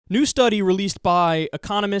New study released by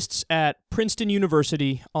economists at Princeton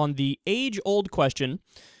University on the age-old question,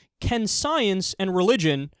 can science and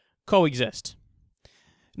religion coexist?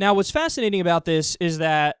 Now, what's fascinating about this is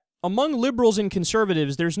that among liberals and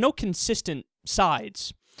conservatives, there's no consistent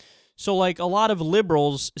sides. So, like, a lot of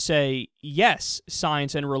liberals say, yes,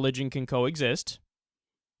 science and religion can coexist,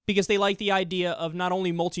 because they like the idea of not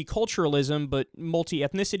only multiculturalism, but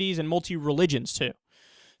multi-ethnicities and multi-religions, too.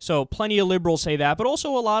 So plenty of liberals say that, but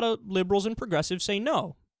also a lot of liberals and progressives say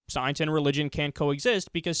no. Science and religion can't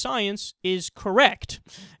coexist because science is correct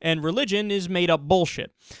and religion is made up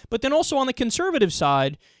bullshit. But then also on the conservative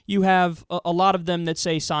side, you have a lot of them that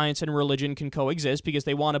say science and religion can coexist because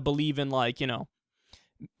they want to believe in, like, you know,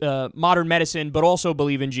 modern medicine, but also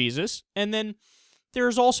believe in Jesus. And then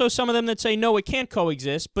there's also some of them that say, no, it can't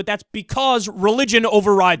coexist, but that's because religion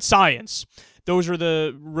overrides science. Those are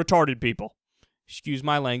the retarded people. Excuse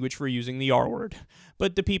my language for using the R word.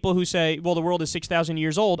 But the people who say, well, the world is 6,000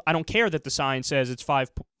 years old, I don't care that the science says it's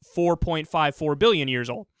 4.54 billion years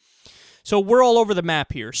old. So we're all over the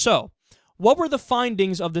map here. So what were the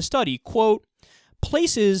findings of the study? Quote,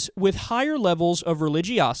 places with higher levels of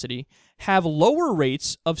religiosity have lower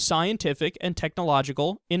rates of scientific and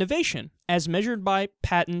technological innovation, as measured by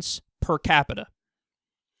patents per capita.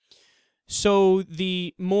 So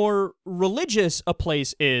the more religious a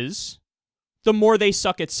place is, the more they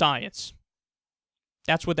suck at science.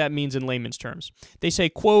 That's what that means in layman's terms. They say,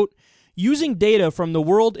 quote, using data from the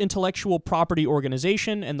World Intellectual Property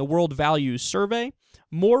Organization and the World Values Survey,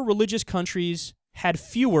 more religious countries had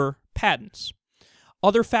fewer patents.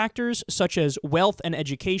 Other factors, such as wealth and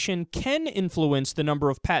education, can influence the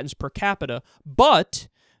number of patents per capita, but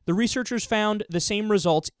the researchers found the same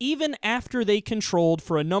results even after they controlled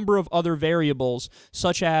for a number of other variables,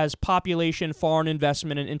 such as population, foreign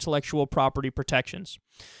investment, and intellectual property protections.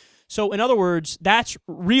 So, in other words, that's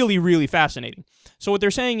really, really fascinating. So what they're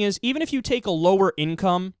saying is, even if you take a lower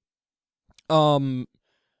income,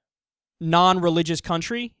 non-religious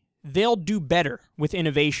country, they'll do better with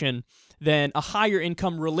innovation than a higher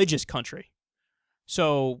income religious country.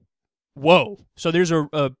 So, whoa. So there's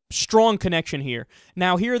a strong connection here.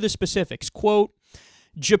 Now, here are the specifics. Quote,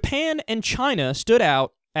 Japan and China stood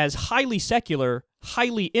out as highly secular,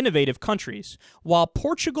 highly innovative countries, while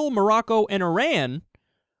Portugal, Morocco, and Iran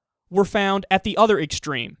were found at the other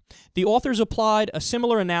extreme. The authors applied a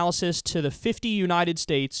similar analysis to the 50 United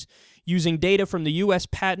States using data from the U.S.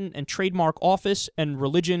 Patent and Trademark Office and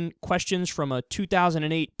religion questions from a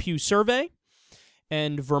 2008 Pew survey.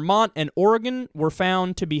 And Vermont and Oregon were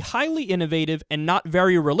found to be highly innovative and not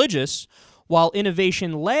very religious, while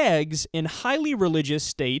innovation lags in highly religious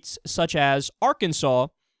states such as Arkansas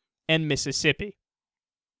and Mississippi.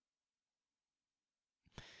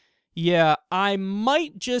 Yeah, I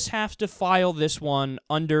might just have to file this one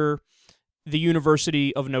under the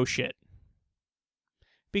University of No Shit.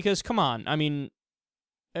 Because, come on, I mean,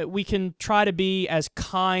 we can try to be as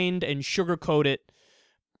kind and sugarcoat it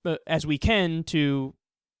as we can to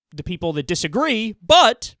the people that disagree,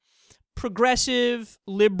 but progressive,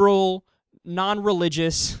 liberal,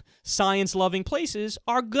 non-religious, science-loving places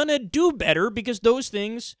are going to do better because those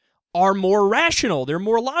things are more rational. They're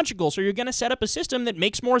more logical, so you're going to set up a system that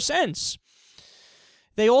makes more sense.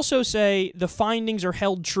 They also say the findings are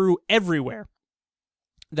held true everywhere,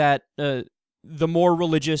 that the more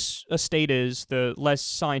religious a state is, the less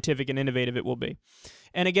scientific and innovative it will be.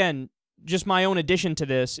 And again, just my own addition to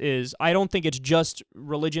this is I don't think it's just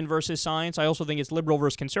religion versus science. I also think it's liberal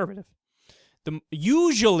versus conservative.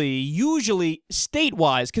 Usually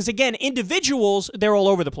state-wise, because again, individuals, they're all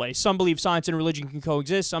over the place. Some believe science and religion can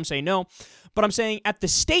coexist. Some say no. But I'm saying at the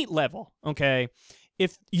state level, okay,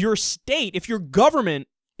 if your state, if your government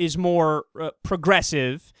is more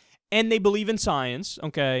progressive and they believe in science,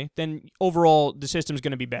 okay, then overall the system's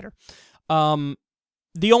going to be better.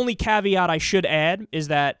 The only caveat I should add is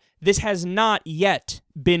that this has not yet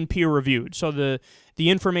been peer-reviewed. So the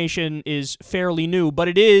information is fairly new, but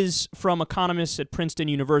it is from economists at Princeton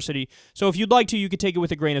University. So if you'd like to, you could take it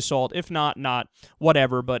with a grain of salt. If not,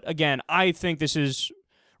 whatever. But again, I think this is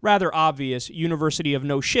rather obvious, University of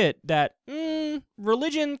No Shit, that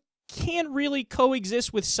religion can't really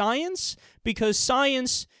coexist with science because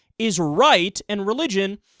science is right and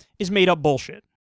religion is made up bullshit.